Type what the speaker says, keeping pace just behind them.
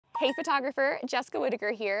Hey photographer, Jessica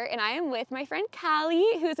Whitaker here, and I am with my friend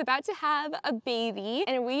Callie, who's about to have a baby,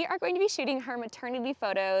 and we are going to be shooting her maternity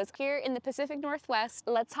photos here in the Pacific Northwest.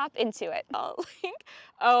 Let's hop into it.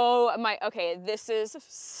 Oh my, okay, this is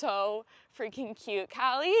so freaking cute,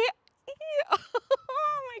 Callie. Oh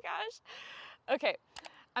my gosh. Okay.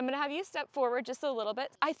 I'm gonna have you step forward just a little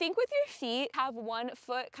bit. I think with your feet, have one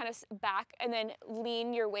foot kind of back and then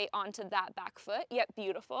lean your weight onto that back foot. Yep,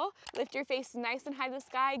 beautiful. Lift your face nice and high to the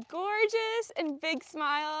sky. Gorgeous and big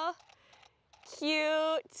smile.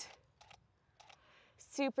 Cute.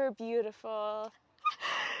 Super beautiful.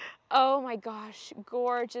 Oh my gosh,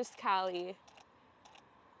 gorgeous, Callie.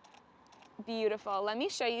 Beautiful. Let me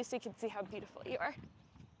show you so you can see how beautiful you are.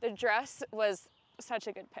 The dress was such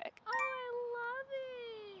a good pick.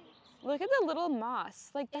 Look at the little moss.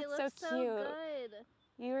 Like, that's so cute. So good.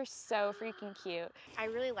 You are so freaking cute. I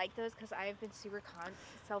really like those because I've been super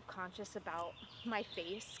self-conscious about my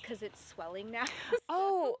face because it's swelling now.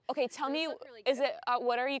 Oh, okay. Tell me, really is it,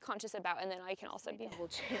 what are you conscious about? And then I can also be. Double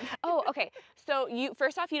chin. Oh, okay. So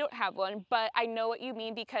first off, you don't have one, but I know what you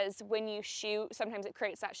mean because when you shoot, sometimes it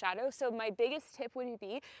creates that shadow. So my biggest tip would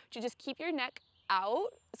be to just keep your neck out.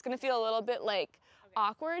 It's going to feel a little bit like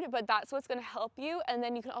awkward, but that's what's going to help you. And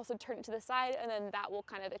then you can also turn it to the side, and then that will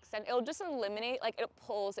kind of extend. It'll just eliminate, like, it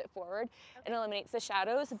pulls it forward and eliminates the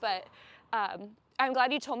shadows. But I'm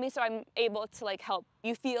glad you told me, so I'm able to like help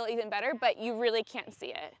you feel even better, but you really can't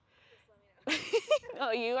see it.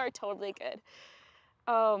 Oh, you are totally good.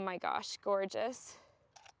 Oh my gosh, gorgeous.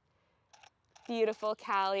 Beautiful,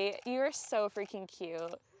 Callie. You are so freaking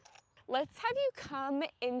cute. Let's have you come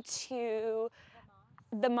into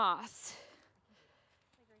the moss.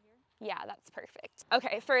 Yeah, that's perfect.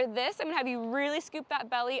 Okay, for this, I'm gonna have you really scoop that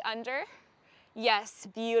belly under. Yes,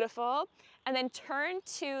 beautiful. And then turn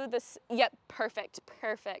to this, yep, perfect,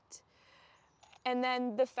 perfect. And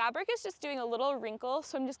then the fabric is just doing a little wrinkle,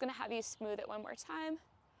 so I'm just gonna have you smooth it one more time.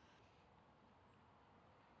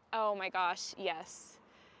 Oh my gosh, yes.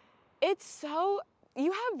 It's so,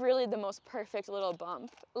 you have really the most perfect little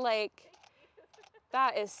bump. Like,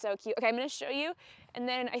 that is so cute. Okay, I'm gonna show you, and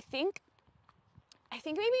then I think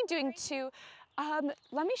maybe doing two,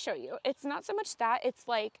 let me show you. It's not so much that, it's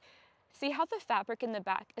like, see how the fabric in the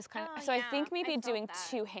back is kind of, so yeah, I think maybe doing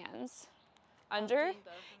two hands under.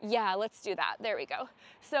 Yeah, let's do that. There we go.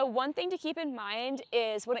 So one thing to keep in mind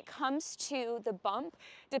is when it comes to the bump,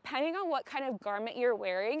 depending on what kind of garment you're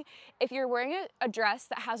wearing, if you're wearing a dress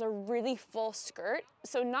that has a really full skirt,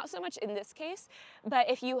 so not so much in this case, but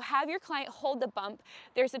if you have your client hold the bump,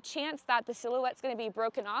 there's a chance that the silhouette's going to be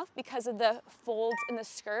broken off because of the folds in the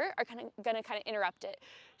skirt are going to interrupt it.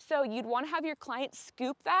 So you'd want to have your client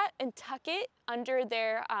scoop that and tuck it under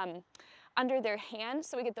their hand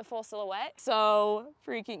so we get the full silhouette. So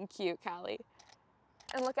freaking cute, Callie.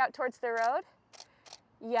 And look out towards the road.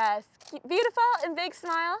 Yes, beautiful and big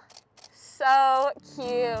smile. So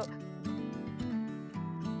cute.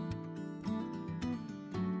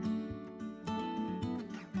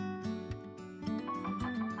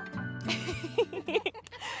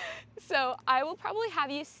 So I will probably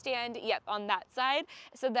have you stand, yep, on that side.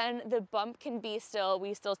 So then the bump can be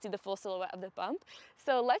we still see the full silhouette of the bump.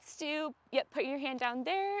 So let's do, yep, put your hand down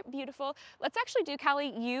there, beautiful. Let's actually do,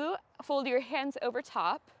 Callie, you fold your hands over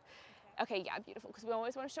top. Okay, yeah, beautiful, because we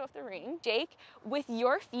always want to show off the ring. Jake, with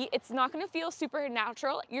your feet, it's not gonna feel super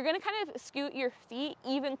natural. You're gonna kind of scoot your feet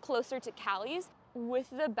even closer to Callie's. With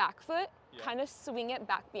the back foot, kind of swing it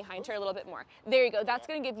back behind her a little bit more. There you go. That's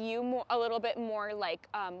going to give you a little bit more like,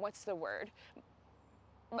 what's the word?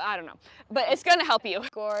 I don't know, but it's going to help you.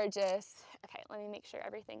 Gorgeous. Okay, let me make sure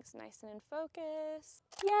everything's nice and in focus.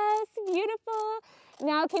 Yes, beautiful.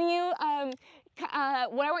 Now can you,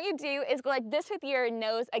 what I want you to do is go like this with your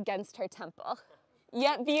nose against her temple.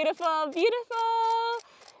 Yep, beautiful, beautiful,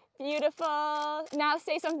 beautiful. Now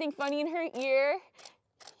say something funny in her ear.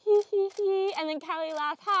 Hee hee hee, and then Callie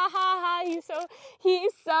laugh, ha ha ha,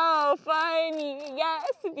 he's so funny. Yes,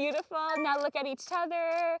 beautiful. Now look at each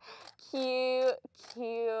other. Cute,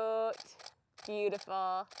 cute,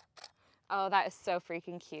 beautiful. Oh, that is so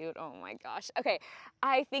freaking cute. Oh my gosh. Okay,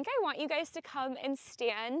 I think I want you guys to come and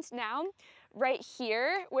stand now right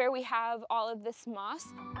here where we have all of this moss.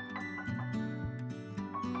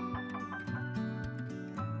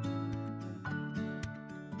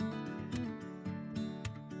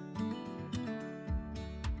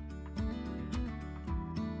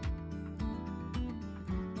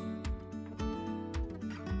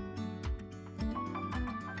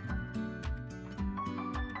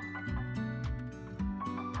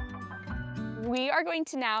 We are going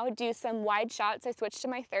to now do some wide shots. I switched to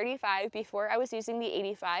my 35 before I was using the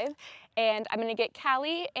 85, and I'm gonna get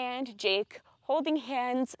Callie and Jake holding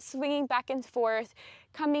hands, swinging back and forth,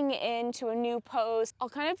 coming into a new pose. I'll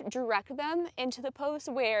kind of direct them into the pose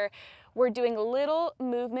where we're doing little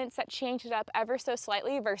movements that change it up ever so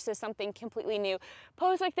slightly versus something completely new.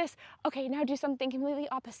 Pose like this, okay, now do something completely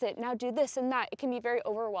opposite, now do this and that. It can be very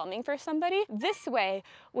overwhelming for somebody. This way,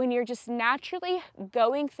 when you're just naturally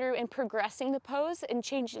going through and progressing the pose and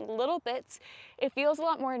changing little bits, it feels a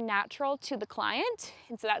lot more natural to the client.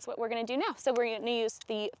 And so that's what we're gonna do now. So we're gonna use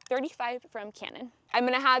the 35 from Canon. I'm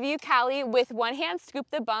gonna have you, Callie, with one hand scoop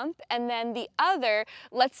the bump, and then the other,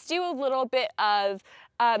 let's do a little bit of,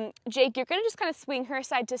 Jake, you're gonna just kind of swing her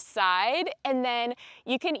side to side, and then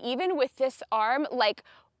you can even with this arm, like,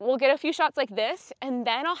 we'll get a few shots like this, and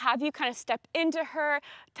then I'll have you kind of step into her,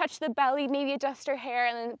 touch the belly, maybe adjust her hair,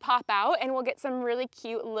 and then pop out, and we'll get some really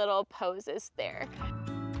cute little poses there.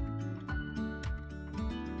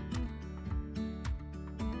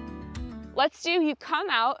 Let's do, you come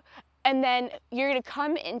out, and then you're gonna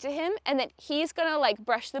come into him, and then he's gonna like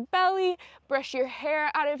brush the belly, brush your hair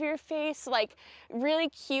out of your face, like really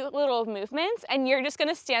cute little movements, and you're just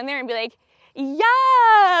gonna stand there and be like,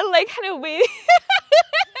 yeah, like kind of wave.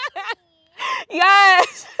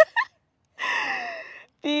 Yes.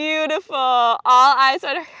 Beautiful. All eyes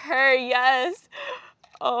on her, yes.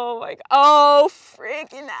 Oh my God. Oh,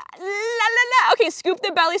 freaking la la la. Okay, scoop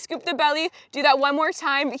the belly. Do that one more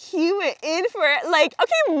time. He went in for it. Like,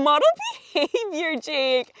 okay, model behavior,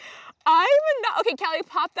 Jake. I'm not, okay, Callie,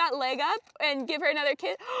 pop that leg up and give her another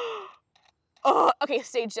kiss. Oh, okay,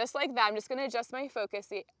 stay just like that. I'm just gonna adjust my focus.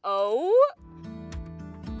 Oh.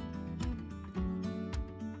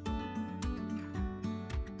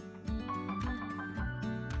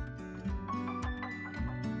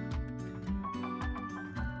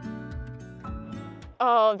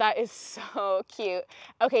 Oh, that is so cute.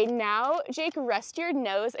 Okay, now, Jake, rest your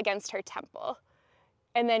nose against her temple.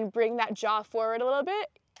 And then bring that jaw forward a little bit.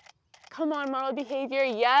 Come on, model behavior,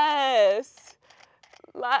 yes.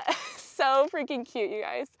 So freaking cute, you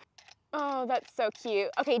guys. Oh, that's so cute.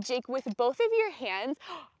 Okay, Jake, with both of your hands,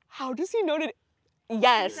 how does he know to,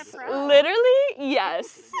 yes, literally,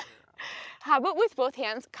 yes. How about with both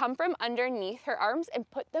hands, come from underneath her arms and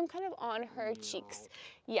put them kind of on her cheeks.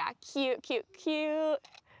 Yeah, cute, cute, cute.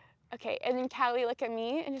 Okay, and then Callie, look at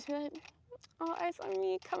me and just be like, oh, eyes on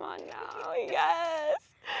me, come on now, yes.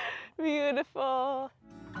 Beautiful.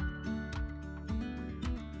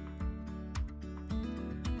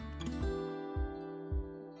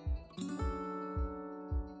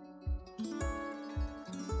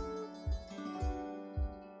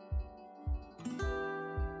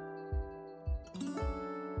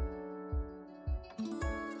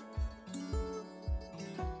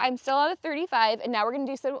 I'm still at a 35, and now we're gonna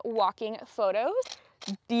do some walking photos.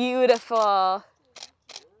 Beautiful,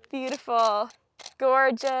 beautiful,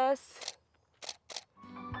 gorgeous,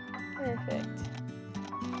 perfect.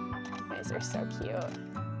 You guys are so cute.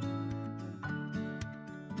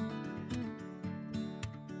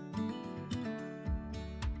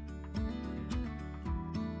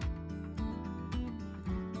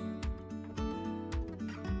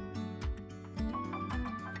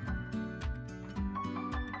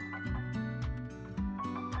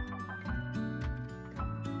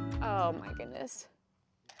 Oh my goodness.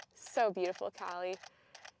 So beautiful, Callie.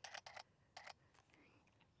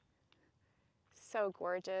 So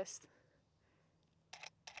gorgeous.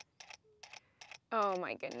 Oh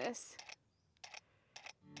my goodness.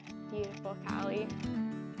 Beautiful, Callie.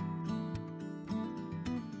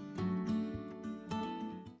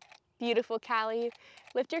 Beautiful, Callie.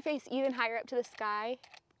 Lift your face even higher up to the sky.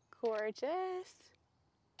 Gorgeous.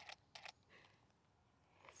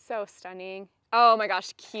 So stunning. Oh my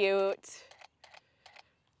gosh, cute.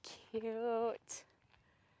 Cute.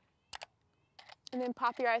 And then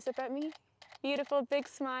pop your eyes up at me. Beautiful, big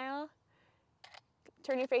smile.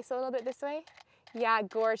 Turn your face a little bit this way. Yeah,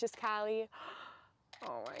 gorgeous, Callie.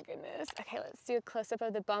 Oh my goodness. Okay, let's do a close-up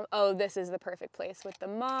of the bump. Oh, this is the perfect place with the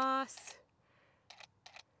moss.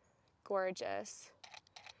 Gorgeous.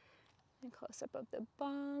 And close-up of the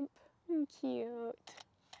bump. Cute.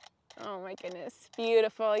 Oh my goodness,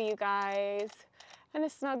 beautiful, you guys. I'm gonna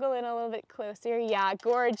snuggle in a little bit closer. Yeah,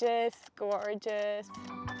 gorgeous, gorgeous.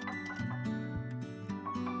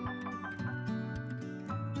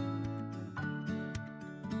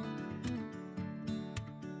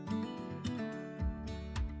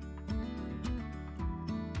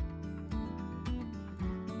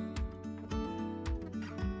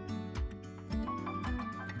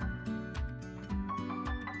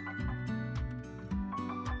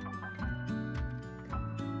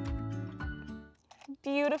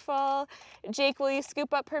 Beautiful. Jake, will you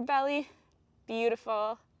scoop up her belly?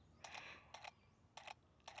 Beautiful.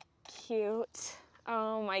 Cute.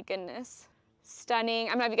 Oh my goodness. Stunning.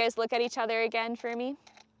 I'm gonna have you guys look at each other again for me.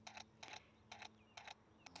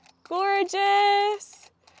 Gorgeous.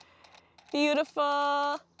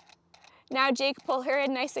 Beautiful. Now Jake, pull her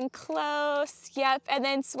in nice and close. Yep, and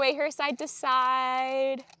then sway her side to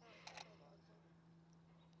side.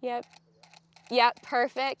 Yep. Yep,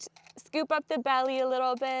 perfect. Scoop up the belly a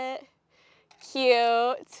little bit.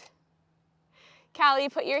 Cute. Callie,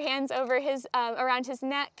 put your hands over his, around his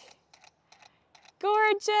neck.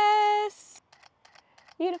 Gorgeous.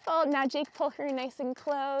 Beautiful. Now Jake, pull her nice and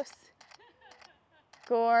close.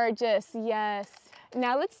 Gorgeous, yes.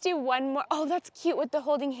 Now let's do one more. Oh, that's cute with the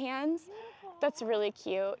holding hands. That's really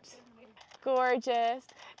cute. Gorgeous.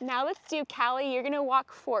 Now let's do Callie. You're gonna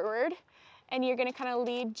walk forward and you're gonna kind of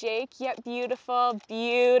lead Jake. Yep, beautiful,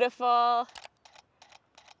 beautiful.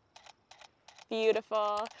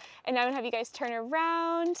 Beautiful. And now I'm gonna have you guys turn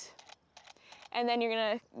around and then you're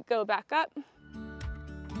gonna go back up.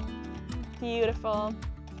 Beautiful.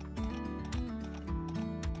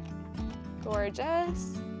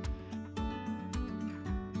 Gorgeous.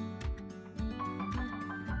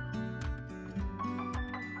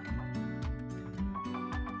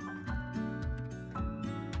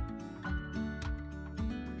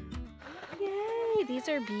 Yay, these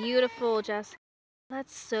are beautiful, Jess.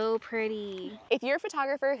 That's so pretty. If you're a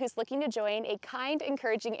photographer who's looking to join a kind,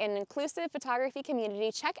 encouraging, and inclusive photography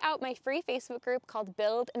community, check out my free Facebook group called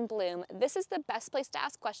Build and Bloom. This is the best place to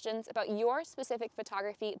ask questions about your specific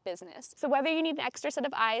photography business. So whether you need an extra set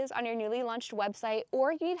of eyes on your newly launched website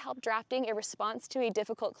or you need help drafting a response to a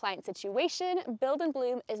difficult client situation, Build and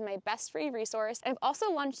Bloom is my best free resource. And I've also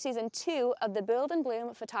launched season 2 of the Build and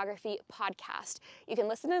Bloom Photography podcast. You can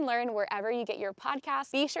listen and learn wherever you get your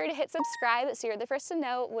podcasts. Be sure to hit subscribe so you're the first to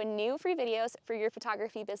know when new free videos for your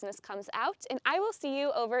photography business comes out, and I will see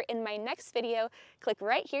you over in my next video. Click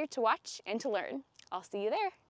right here to watch and to learn. I'll see you there.